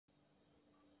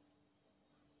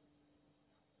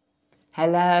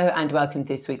Hello and welcome to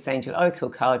this week's Angel Oracle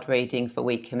card reading for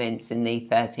week commencing the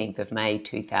 13th of May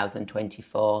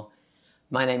 2024.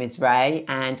 My name is Ray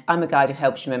and I'm a guide who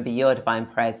helps you remember your divine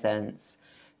presence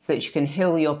so that you can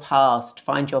heal your past,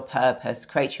 find your purpose,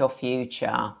 create your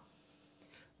future.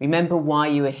 Remember why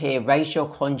you are here, raise your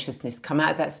consciousness, come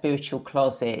out of that spiritual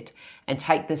closet and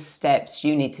take the steps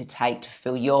you need to take to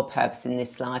fulfill your purpose in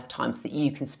this lifetime so that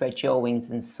you can spread your wings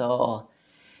and soar.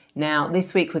 Now,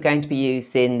 this week we're going to be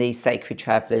using the Sacred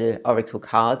Traveller Oracle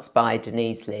cards by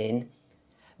Denise Lynn.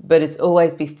 But as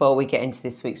always, before we get into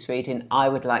this week's reading, I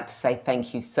would like to say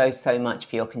thank you so much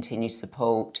for your continued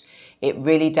support. It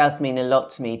really does mean a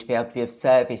lot to me to be able to be of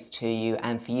service to you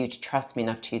and for you to trust me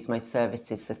enough to use my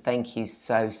services. So thank you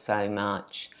so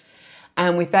much.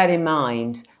 And with that in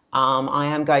mind, I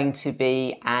am going to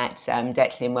be at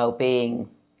Declan Wellbeing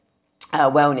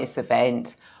Wellness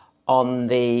event on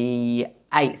the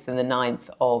 8th and the 9th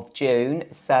of June.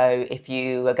 So if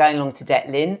you are going along to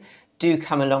Declan, do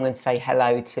come along and say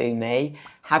hello to me.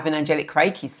 Have an angelic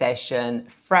Reiki session,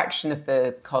 fraction of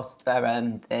the cost that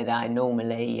I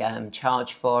normally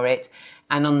charge for it.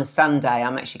 And on the Sunday,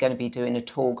 I'm actually going to be doing a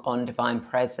talk on divine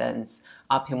presence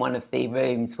up in one of the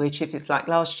rooms, which, if it's like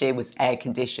last year, was air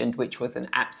conditioned, which was an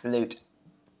absolute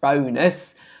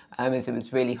bonus. As it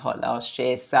was really hot last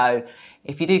year. So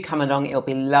if you do come along, it'll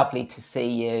be lovely to see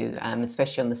you,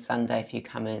 especially on the Sunday if you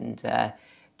come and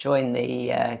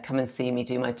come and see me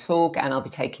do my talk, and I'll be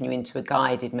taking you into a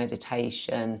guided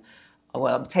meditation.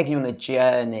 Well, I'll be taking you on a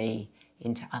journey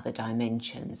into other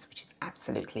dimensions, which is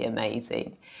absolutely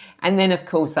amazing. And then, of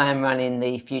course, I am running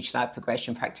the Future Life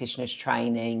Progression Practitioners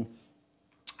Training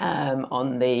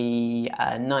on the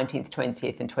 19th,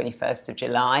 20th and 21st of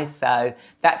July. So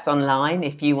that's online.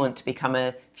 If you want to become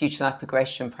a Future Life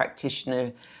Progression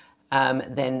Practitioner,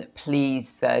 then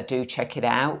please do check it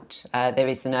out. There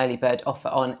is an early bird offer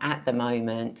on at the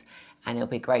moment, and it'll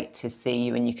be great to see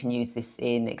you, and you can use this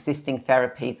in existing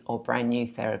therapies or brand new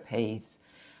therapies.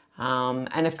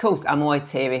 And of course, I'm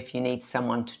always here if you need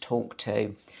someone to talk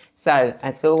to. So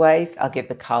as always, I'll give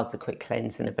the cards a quick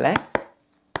cleanse and a bless.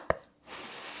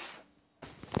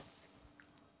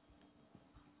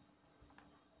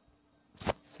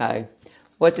 So,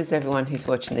 what does everyone who's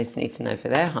watching this need to know for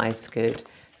their highest good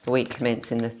for week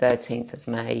commencing the 13th of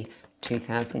May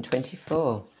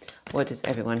 2024? What does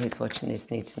everyone who's watching this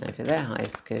need to know for their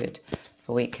highest good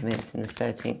for week commencing the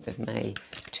 13th of May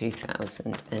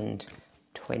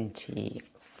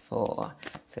 2024?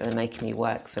 So they're making me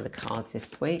work for the cards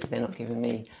this week. They're not giving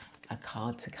me a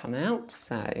card to come out.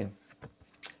 So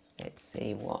let's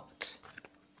see what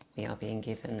we are being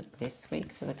given this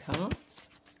week for the cards.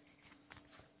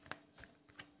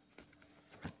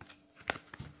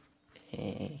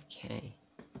 Okay,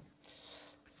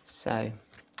 so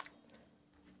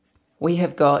we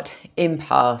have got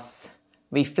impasse,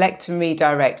 reflect and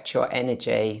redirect your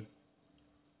energy,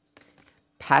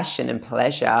 passion and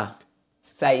pleasure,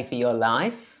 savor your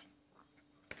life,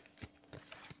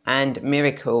 and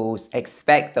miracles,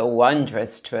 expect the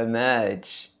wondrous to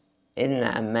emerge. Isn't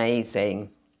that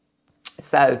amazing?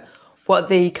 So what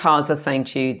the cards are saying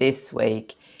to you this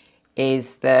week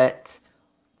is that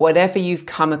whatever you've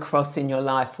come across in your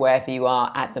life, wherever you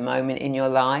are at the moment in your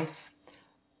life,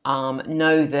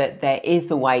 know that there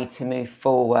is a way to move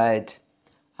forward.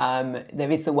 There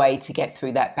is a way to get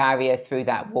through that barrier, through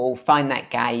that wall, find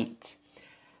that gate.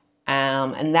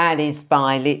 And that is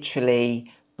by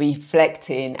literally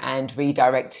reflecting and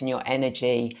redirecting your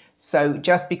energy. So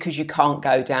just because you can't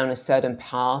go down a certain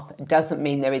path doesn't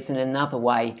mean there isn't another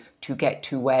way to get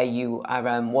to where you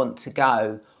want to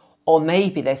go. Or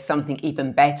maybe there's something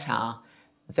even better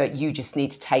that you just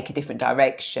need to take a different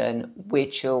direction,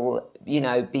 which will,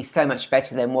 be so much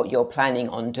better than what you're planning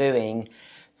on doing.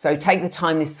 So take the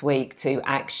time this week to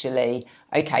actually,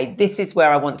 okay, this is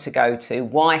where I want to go to.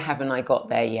 Why haven't I got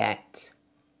there yet?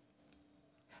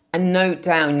 And note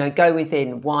down, go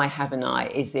within, why haven't I?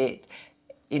 Is it,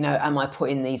 am I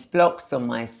putting these blocks on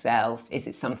myself? Is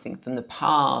it something from the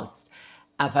past?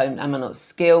 Am I not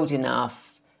skilled enough?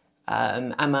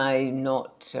 Am I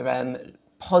not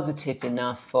positive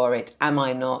enough for it? Am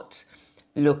I not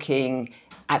looking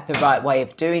at the right way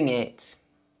of doing it?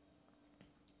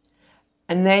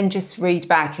 And then just read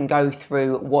back and go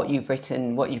through what you've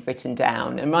written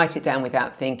down, and write it down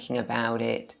without thinking about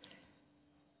it.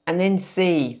 And then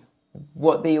see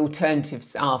what the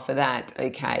alternatives are for that.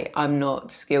 Okay, I'm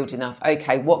not skilled enough.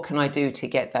 Okay, what can I do to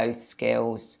get those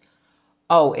skills?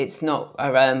 Oh, it's not,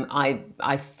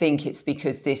 I think it's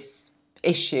because this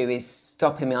issue is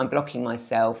stopping me, I'm blocking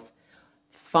myself.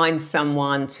 Find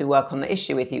someone to work on the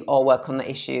issue with you, or work on the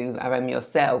issue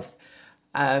yourself.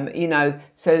 You know,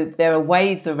 so there are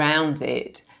ways around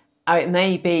it. It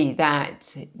may be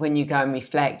that when you go and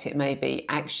reflect, it may be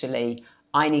actually,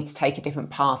 I need to take a different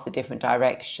path, a different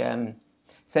direction.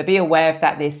 So be aware of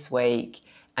that this week,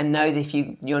 and know that if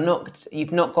you've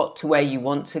not got to where you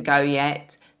want to go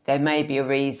yet, there may be a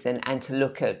reason, and to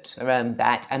look at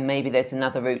that, and maybe there's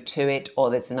another route to it, or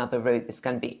there's another route that's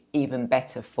going to be even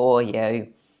better for you.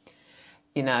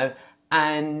 You know,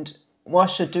 and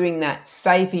whilst you're doing that,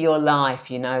 savor your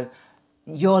life. You know,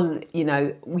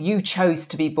 you chose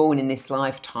to be born in this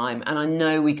lifetime, and I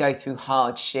know we go through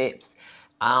hardships.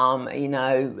 You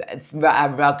know, our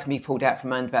rug can be pulled out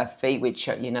from under our feet, which,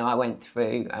 you know, I went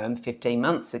through 15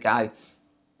 months ago.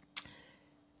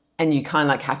 And you kind of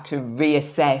like have to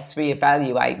reassess,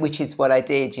 reevaluate, which is what I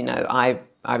did. You know, I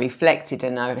reflected,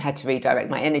 and I had to redirect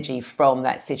my energy from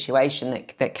that situation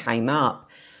that came up.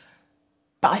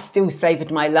 But I still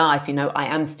savoured my life. You know, I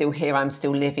am still here. I'm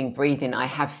still living, breathing. I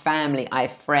have family. I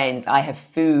have friends. I have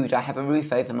food. I have a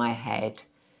roof over my head.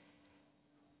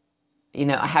 You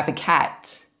know, I have a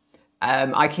cat.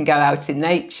 I can go out in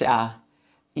nature.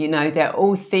 You know, they're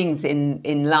all things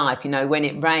in life. You know, when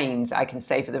it rains, I can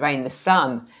savour the rain. The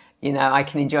sun, you know, I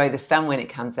can enjoy the sun when it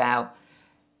comes out.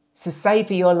 So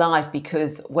savour your life,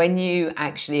 because when you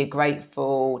actually are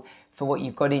grateful for what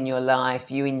you've got in your life,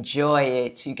 you enjoy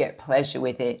it, you get pleasure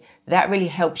with it, that really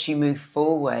helps you move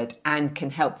forward and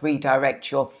can help redirect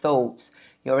your thoughts,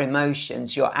 your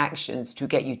emotions, your actions to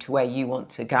get you to where you want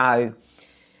to go.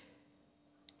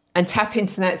 And tap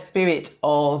into that spirit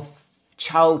of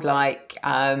childlike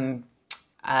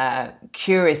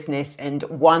curiousness and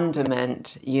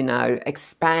wonderment. You know,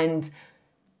 expand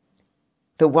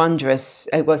the wondrous.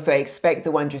 Expect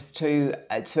the wondrous to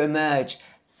emerge.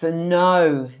 So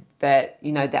know that,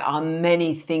 you know, there are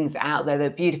many things out there. There are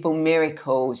beautiful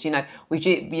miracles. You know, we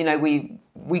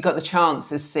got the chance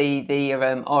to see the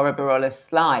Aurora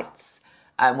Borealis lights.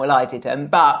 Well, I didn't,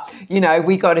 but you know,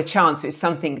 we got a chance. It's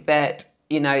something that,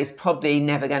 you know, is probably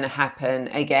never going to happen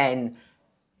again.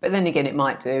 But then again, it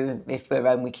might do if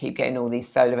we keep getting all these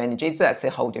solar energies, but that's a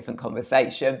whole different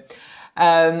conversation.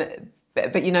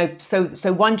 But you know,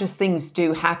 so wondrous things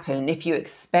do happen. If you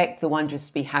expect the wondrous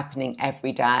to be happening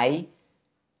every day,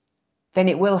 then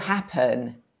it will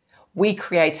happen. We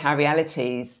create our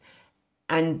realities.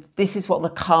 And this is what the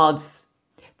cards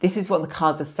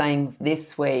are saying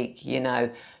this week. You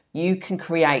know, you can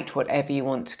create whatever you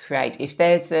want to create. If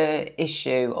there's an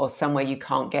issue or somewhere you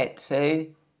can't get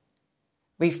to,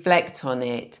 reflect on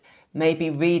it. Maybe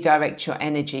redirect your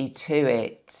energy to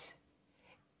it.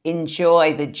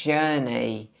 Enjoy the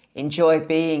journey. Enjoy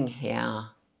being here.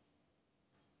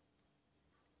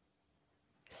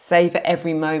 Savor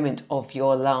every moment of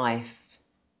your life.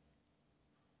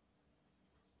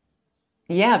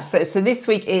 Yeah, so this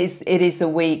week is a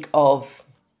week of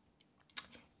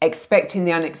expecting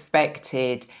the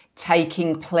unexpected,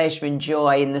 taking pleasure and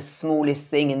joy in the smallest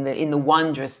thing, in the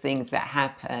wondrous things that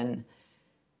happen.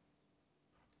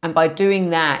 And by doing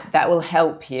that, that will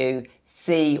help you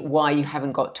see why you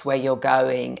haven't got to where you're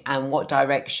going and what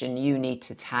direction you need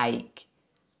to take.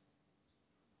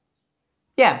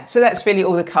 Yeah, so that's really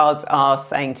all the cards are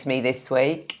saying to me this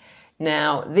week.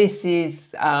 Now, this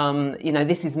is,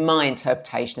 this is my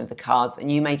interpretation of the cards,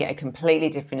 and you may get a completely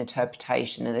different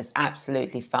interpretation, and that's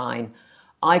absolutely fine.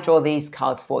 I draw these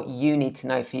cards for what you need to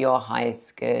know for your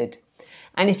highest good.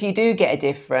 And if you do get a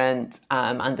different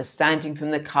understanding from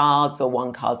the cards, or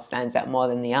one card stands out more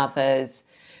than the others,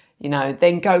 you know,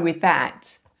 then go with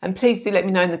that. And please do let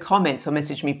me know in the comments or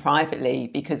message me privately,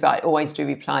 because I always do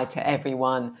reply to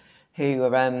everyone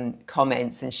who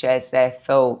comments and shares their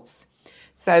thoughts.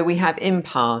 So we have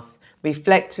impasse,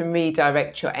 reflect and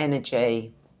redirect your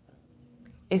energy.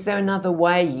 Is there another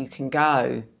way you can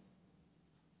go?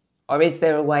 Or is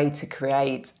there a way to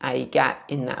create a gap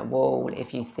in that wall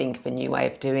if you think of a new way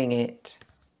of doing it?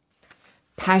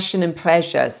 Passion and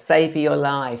pleasure, savour your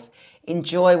life.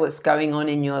 Enjoy what's going on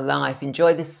in your life.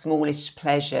 Enjoy the smallest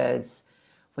pleasures.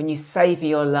 When you savour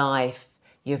your life,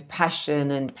 you have passion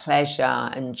and pleasure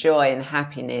and joy and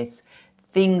happiness.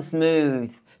 Things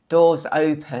move, doors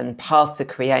open, paths are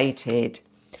created.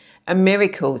 And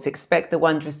miracles, expect the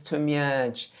wondrous to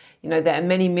emerge. You know, there are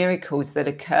many miracles that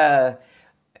occur.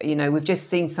 You know, we've just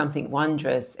seen something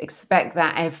wondrous. Expect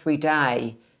that every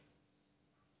day.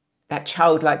 That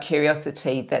childlike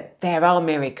curiosity that there are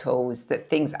miracles, that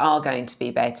things are going to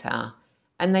be better.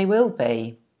 And they will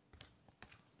be.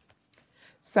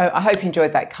 So I hope you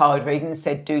enjoyed that card reading.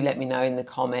 Said, do let me know in the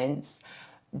comments.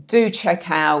 Do check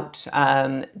out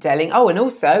Delling. Oh, and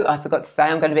also, I forgot to say,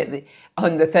 I'm going to be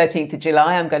on the 13th of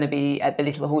July, I'm going to be at the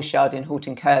Little Horse Yard in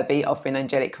Horton Kirby, offering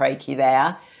angelic Reiki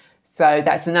there. So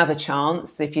that's another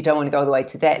chance. If you don't want to go all the way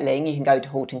to Detling, you can go to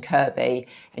Horton Kirby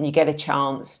and you get a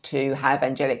chance to have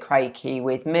angelic Reiki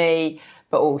with me,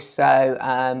 but also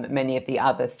many of the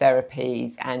other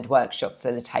therapies and workshops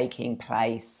that are taking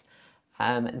place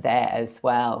there as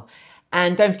well.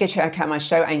 And don't forget to check out my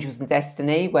show, Angels and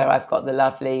Destiny, where I've got the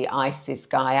lovely Isis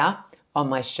Gaia on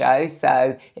my show.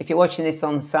 So if you're watching this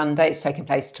on Sunday, it's taking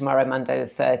place tomorrow, Monday the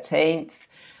 13th.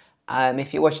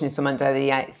 If you're watching this on Monday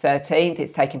the 13th,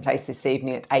 it's taking place this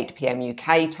evening at 8 p.m.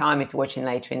 UK time. If you're watching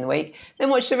later in the week, then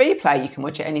watch the replay. You can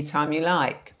watch it anytime you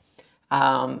like.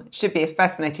 Should be a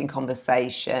fascinating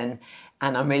conversation,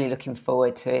 and I'm really looking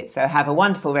forward to it. So have a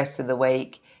wonderful rest of the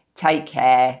week. Take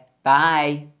care.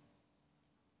 Bye.